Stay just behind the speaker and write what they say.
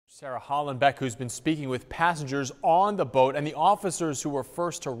Sarah Hollenbeck, who's been speaking with passengers on the boat and the officers who were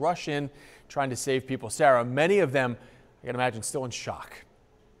first to rush in trying to save people. Sarah, many of them, I can imagine, still in shock.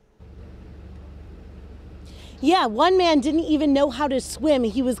 Yeah, one man didn't even know how to swim.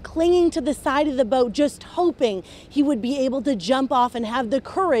 He was clinging to the side of the boat, just hoping he would be able to jump off and have the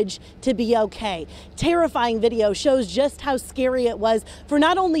courage to be okay. Terrifying video shows just how scary it was for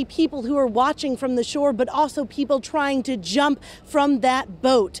not only people who were watching from the shore, but also people trying to jump from that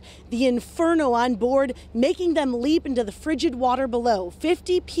boat. The inferno on board making them leap into the frigid water below.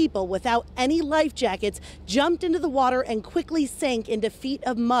 50 people without any life jackets jumped into the water and quickly sank into feet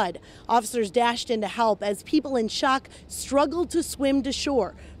of mud. Officers dashed in to help as people in shock struggled to swim to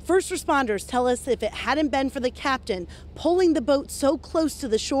shore. First responders tell us if it hadn't been for the captain pulling the boat so close to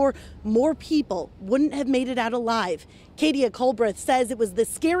the shore, more people wouldn't have made it out alive. Kadia Colbreth says it was the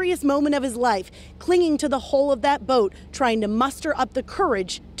scariest moment of his life, clinging to the hull of that boat, trying to muster up the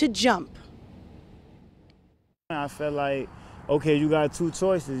courage to jump. I felt like, okay, you got two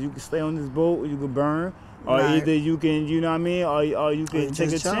choices. You can stay on this boat or you can burn. Or either you can, you know what I mean, or you can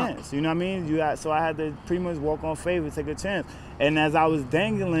take a chance, you know what I mean? So I had to pretty much walk on faith and take a chance. And as I was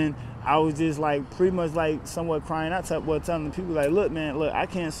dangling, I was just like pretty much like somewhat crying out, telling the people like, look, man, look, I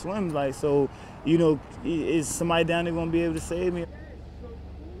can't swim, like, so, you know, is somebody down there gonna be able to save me?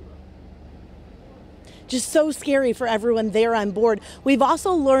 Just so scary for everyone there on board. We've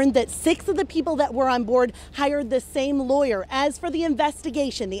also learned that 6 of the people that were on board hired the same lawyer. As for the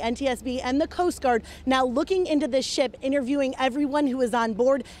investigation, the NTSB and the Coast Guard now looking into the ship, interviewing everyone who was on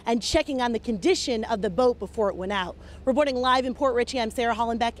board and checking on the condition of the boat before it went out. Reporting live in Port Richey, I'm Sarah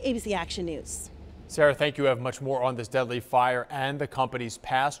Hollenbeck, ABC Action News. Sarah, thank you. We have much more on this deadly fire and the company's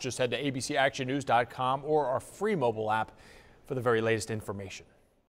past. Just head to abcactionnews.com or our free mobile app for the very latest information.